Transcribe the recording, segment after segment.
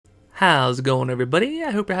How's it going, everybody? I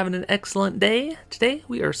hope you're having an excellent day. Today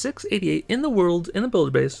we are 688 in the world in the builder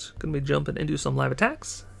base. Gonna be jumping into some live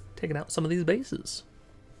attacks, taking out some of these bases.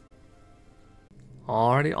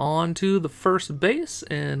 Already on to the first base,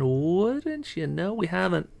 and wouldn't you know, we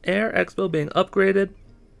have an Air Expo being upgraded.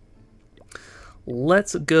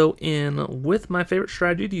 Let's go in with my favorite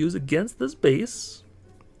strategy to use against this base,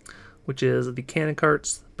 which is the cannon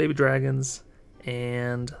carts, baby dragons,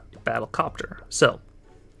 and battlecopter. So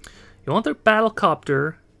you want their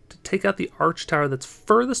battlecopter to take out the arch tower that's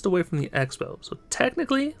furthest away from the expo. So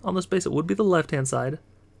technically on this base it would be the left hand side,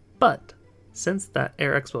 but since that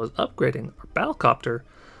Air Expo is upgrading, our battlecopter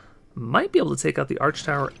might be able to take out the arch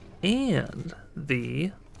tower and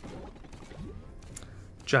the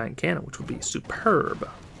giant cannon, which would be superb.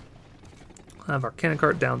 We'll have our cannon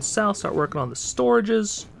cart down south, start working on the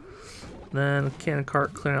storages. Then cannon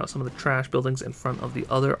cart clearing out some of the trash buildings in front of the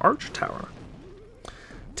other arch tower.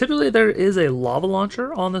 Typically there is a lava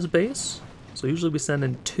launcher on this base, so usually we send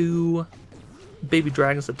in 2 baby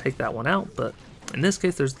dragons to take that one out, but in this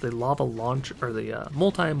case there's the lava launcher, or the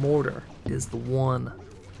multi-mortar is the one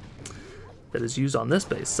that is used on this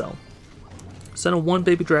base. So send in 1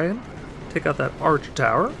 baby dragon, take out that arch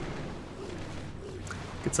tower,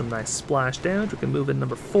 get some nice splash damage. We can move in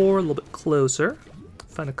number 4 a little bit closer,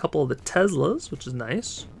 find a couple of the Teslas, which is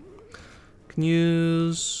nice. Can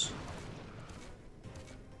use,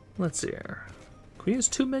 let's see here. Can we use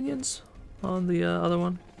 2 minions on the other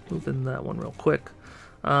one? Move in that one real quick.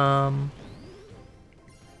 Let's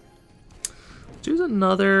use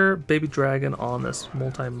another baby dragon on this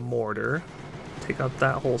multi-mortar. Take out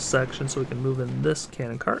that whole section so we can move in this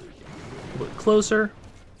cannon cart a little bit closer.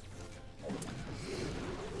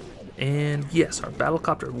 And yes, our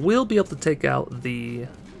battlecopter will be able to take out the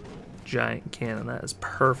giant cannon. That is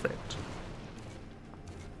perfect.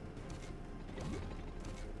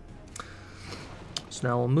 So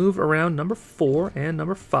now we'll move around number 4 and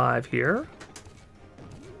number 5 here.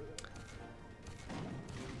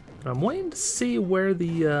 And I'm waiting to see where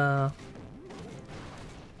the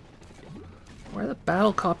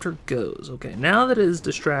battlecopter goes. Okay, now that it is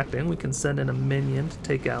distracting, we can send in a minion to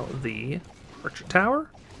take out the archer tower.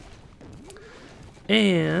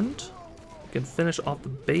 And we can finish off the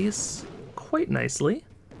base quite nicely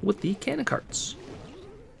with the cannon carts.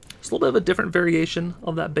 It's a little bit of a different variation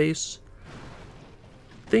of that base.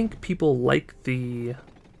 I think people like the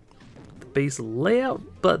base layout,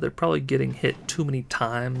 but they're probably getting hit too many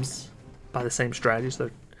times by the same strategy, so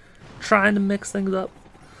they're trying to mix things up.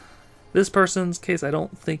 This person's case, I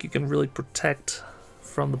don't think you can really protect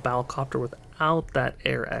from the battlecopter without that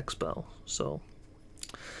Air Expo. So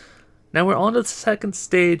now we're on to the second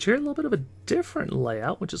stage here, a little bit of a different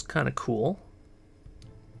layout, which is kind of cool.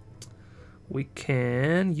 We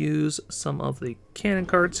can use some of the cannon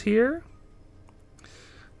carts here,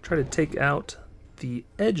 try to take out the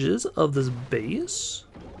edges of this base.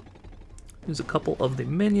 Use a couple of the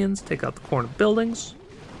minions, take out the corner buildings.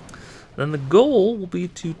 Then the goal will be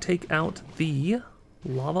to take out the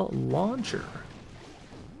lava launcher.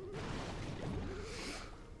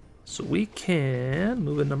 So we can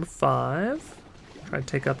move in number 5, try to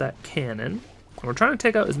take out that cannon. And we're trying to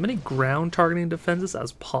take out as many ground targeting defenses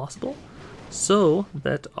as possible so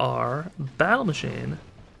that our battle machine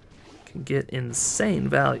can get insane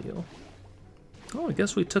value. Oh, I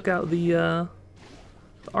guess we took out the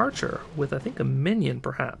archer with, I think, a minion,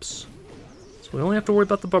 perhaps. So we only have to worry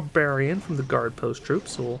about the barbarian from the guard post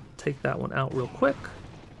troops, so we'll take that one out real quick.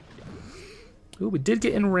 Ooh, we did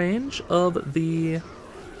get in range of the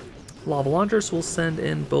lava launcher, so we'll send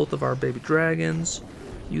in both of our baby dragons,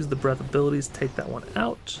 use the breath abilities to take that one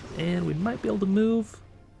out, and we might be able to move.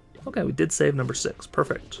 Okay, we did save number 6.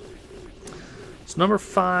 Perfect. So number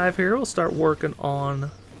 5 here, we'll start working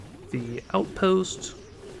on the outpost.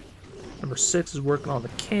 Number 6 is working on the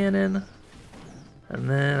cannon. And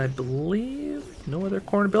then I believe no other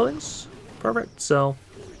corner buildings. Perfect. So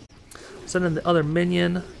send in the other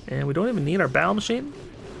minion, and we don't even need our battle machine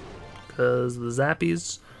because the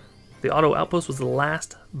zappies, the auto outpost was the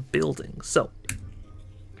last building. So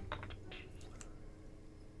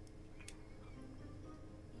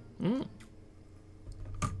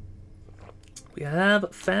we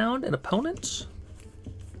have found an opponent.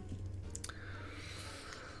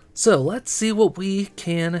 So let's see what we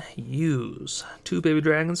can use. 2 baby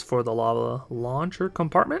dragons for the lava launcher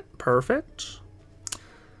compartment. Perfect.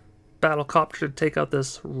 Battlecopter to take out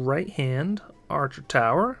this right hand archer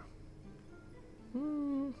tower.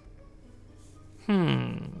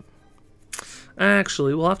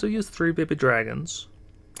 Actually, we'll have to use 3 baby dragons.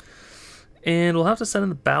 And we'll have to send in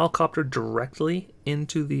the battlecopter directly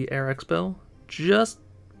into the Air Expo, just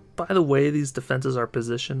by the way these defenses are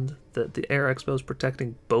positioned, that the Air Expo is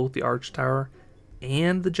protecting both the Arch Tower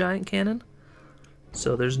and the giant cannon.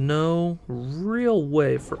 So there's no real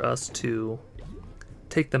way for us to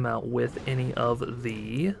take them out with any of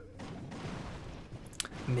the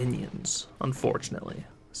minions, unfortunately.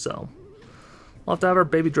 So we'll have to have our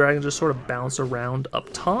baby dragon just sort of bounce around up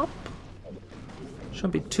top.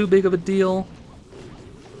 Shouldn't be too big of a deal.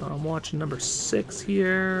 I'm watching number 6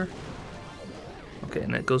 here. Okay,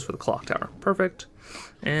 and that goes for the clock tower. Perfect.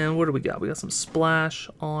 And what do we got? We got some splash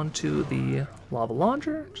onto the lava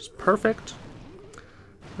launcher, which is perfect.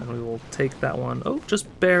 Then we will take that one. Oh, just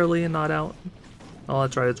barely and not out. Oh,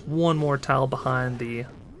 that's right. It's one more tile behind the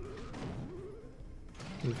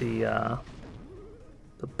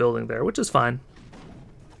building there, which is fine.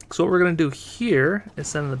 So what we're gonna do here is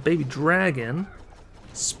send the baby dragon,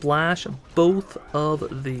 splash both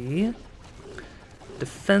of the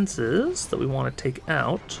defenses that we want to take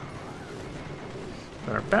out.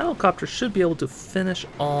 And our battlecopter should be able to finish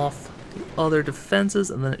off the other defenses,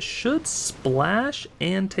 and then it should splash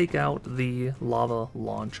and take out the lava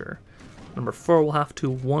launcher. Number 4 will have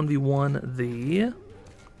to 1v1 the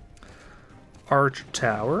Arch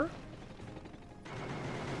Tower,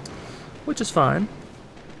 which is fine.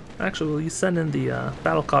 Actually, we'll send in the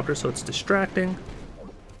battlecopter so it's distracting.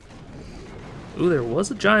 Ooh, there was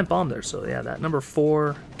a giant bomb there, so yeah, that number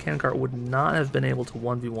 4 cannon cart would not have been able to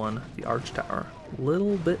 1v1 the Arch Tower.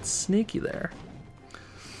 Little bit sneaky there.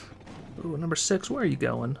 Ooh, number 6, where are you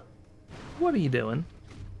going? What are you doing?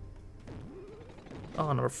 Oh,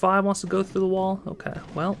 number 5 wants to go through the wall? Okay,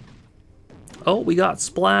 well. Oh, we got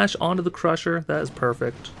splash onto the crusher. That is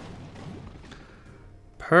perfect.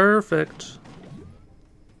 Perfect.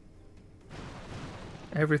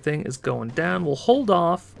 Everything is going down. We'll hold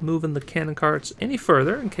off moving the cannon carts any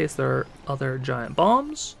further in case there are other giant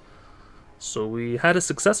bombs. So we had a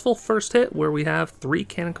successful first hit where we have 3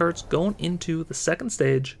 cannon carts going into the second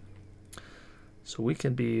stage. So we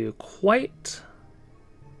can be quite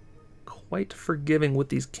forgiving with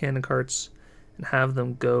these cannon carts and have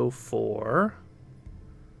them go for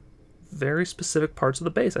very specific parts of the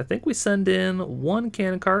base. I think we send in 1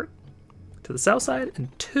 cannon cart to the south side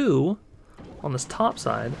and 2 on this top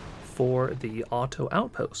side for the auto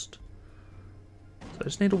outpost. So I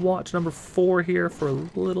just need to watch number 4 here for a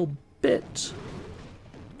little bit.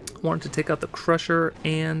 I wanted to take out the crusher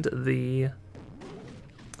and the...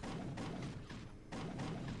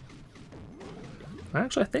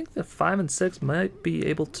 Actually, I think the 5 and 6 might be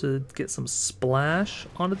able to get some splash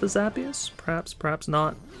onto the Zappius. Perhaps, perhaps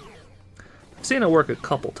not. I've seen it work a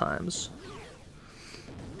couple times.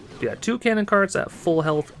 Yeah, 2 cannon carts at full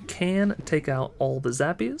health can take out all the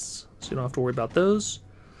Zappius, so you don't have to worry about those.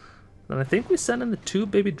 Then I think we send in the 2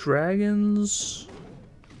 baby dragons,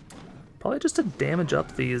 probably just to damage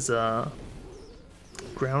up these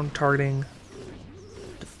ground targeting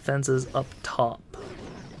defenses up top.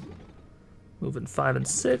 Moving 5 and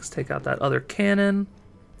 6, take out that other cannon.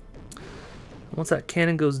 Once that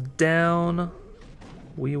cannon goes down,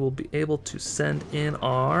 we will be able to send in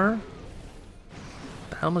our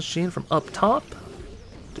battle machine from up top.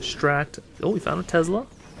 Distract. Oh, we found a Tesla.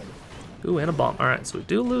 Ooh, and a bomb. Alright, so we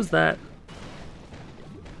do lose that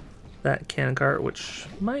cannon cart, which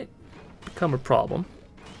might become a problem.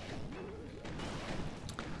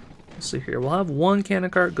 Let's see here. We'll have 1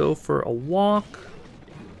 cannon cart go for a walk.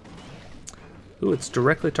 Ooh, it's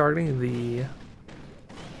directly targeting the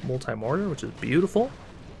multi-mortar, which is beautiful.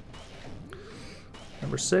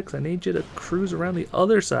 Number 6, I need you to cruise around the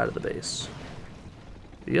other side of the base.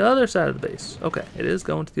 The other side of the base. Okay, it is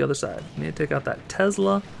going to the other side. I need to take out that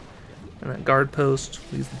Tesla and that guard post.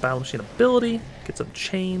 Use the battle machine ability. Get some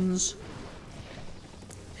chains.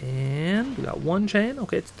 And we got 1 chain.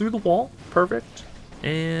 Okay, it's through the wall. Perfect.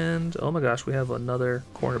 And, oh my gosh, we have another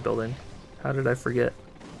corner building. How did I forget?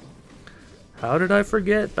 How did I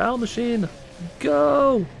forget? Battle machine,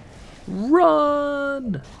 go!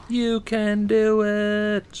 Run! You can do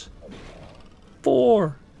it!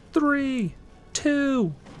 4, 3,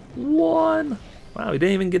 2, 1. Wow, we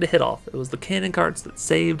didn't even get a hit off. It was the cannon carts that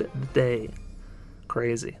saved the day.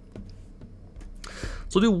 Crazy.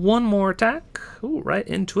 So we'll do 1 more attack. Ooh, right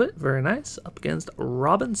into it. Very nice. Up against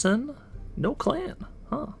Robinson. No clan.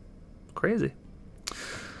 Huh. Crazy.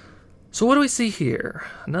 So what do we see here?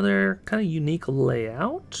 Another kind of unique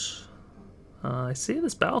layout. I see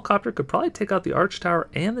this battlecopter could probably take out the Arch Tower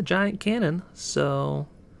and the giant cannon. So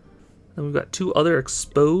then we've got 2 other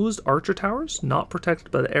exposed archer towers, not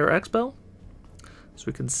protected by the Air Expo. So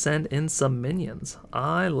we can send in some minions.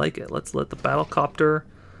 I like it. Let's let the battlecopter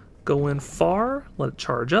go in far. Let it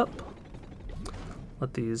charge up.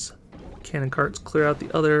 Let these Cannon carts clear out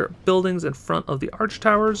the other buildings in front of the arch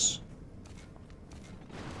towers.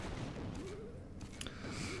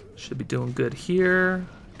 Should be doing good here.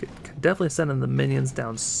 Can definitely send in the minions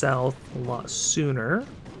down south a lot sooner.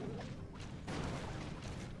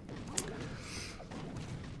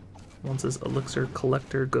 Once this elixir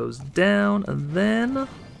collector goes down, and then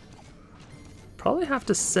probably have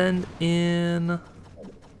to send in,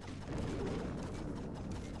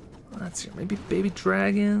 let's see, maybe baby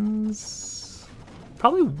dragons.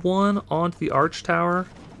 Probably one onto the arch tower,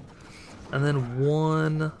 and then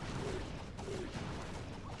one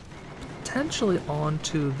potentially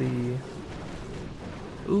onto the,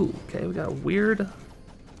 ooh, okay, we got a weird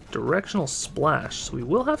directional splash, so we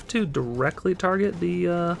will have to directly target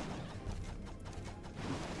the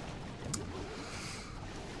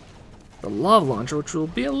lava launcher, which will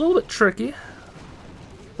be a little bit tricky,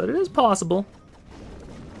 but it is possible.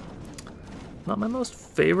 Not my most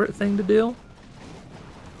favorite thing to do.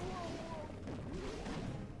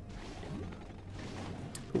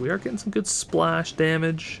 But we are getting some good splash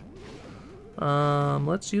damage.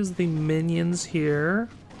 Let's use the minions here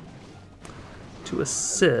to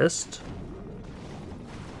assist.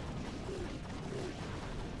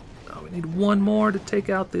 Oh, we need one more to take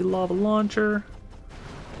out the lava launcher.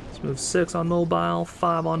 Move 6 on mobile,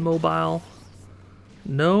 5 on mobile.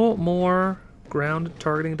 No more ground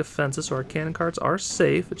targeting defenses, so our cannon carts are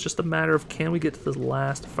safe. It's just a matter of can we get to the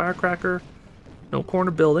last firecracker. No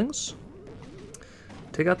corner buildings.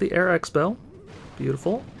 Take out the air expo.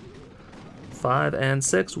 Beautiful. 5 and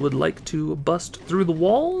 6 would like to bust through the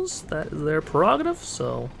walls. That is their prerogative,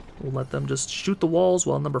 so we'll let them just shoot the walls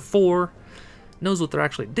while number 4 knows what they're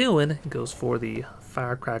actually doing and goes for the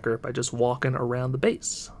firecracker by just walking around the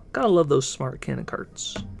base. Gotta love those smart cannon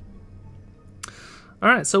carts.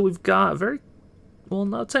 Alright, so we've got a very,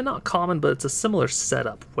 well, I'd say not common, but it's a similar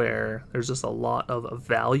setup where there's just a lot of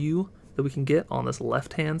value that we can get on this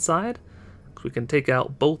left-hand side. We can take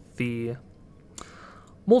out both the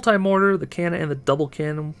multi-mortar, the cannon, and the double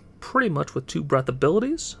cannon pretty much with 2 breath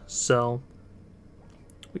abilities. So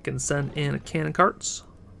we can send in cannon carts.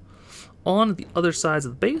 On the other sides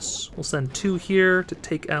of the base, we'll send 2 here to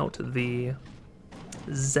take out the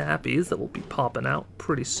zappies that will be popping out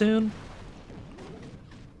pretty soon.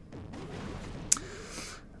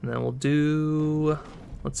 And then we'll do,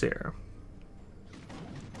 let's see here.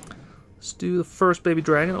 Let's do the first baby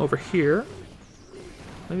dragon over here.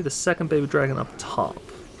 Maybe the second baby dragon up top.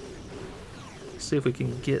 See if we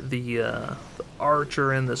can get the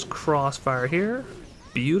archer in this crossfire here.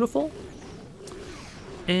 Beautiful.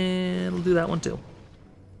 And we'll do that one too.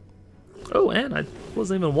 Oh, and I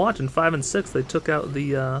wasn't even watching 5 and 6. They took out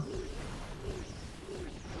the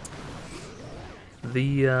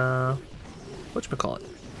whatchamacallit?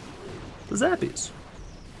 The zappies.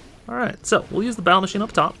 Alright, so we'll use the battle machine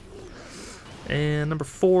up top. And number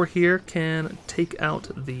 4 here can take out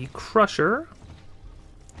the crusher.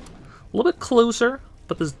 A little bit closer,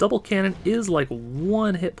 but this double cannon is like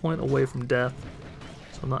 1 hit point away from death.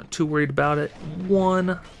 So I'm not too worried about it.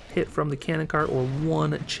 1 hit from the cannon cart or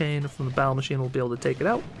 1 chain from the battle machine will be able to take it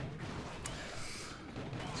out.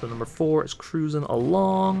 So number 4 is cruising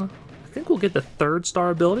along. I think we'll get the 3rd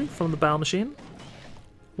star ability from the battle machine.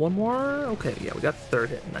 1 more? Okay, yeah, we got the 3rd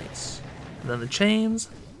hit. Nice. And then the chains.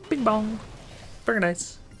 Bing bong. Very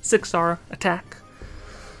nice. 6-star attack.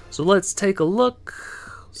 So let's take a look.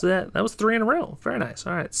 So that was 3 in a row. Very nice.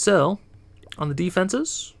 Alright, so on the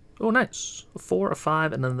defenses, oh nice. A 4, a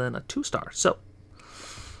 5, and then a 2-star. So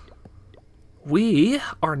we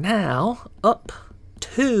are now up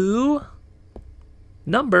to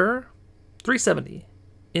number 370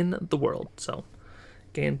 in the world. So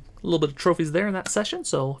gained a little bit of trophies there in that session.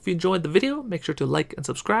 So if you enjoyed the video, make sure to like and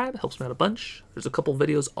subscribe. It helps me out a bunch. There's a couple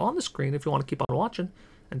videos on the screen if you want to keep on watching.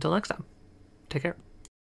 Until next time, take care.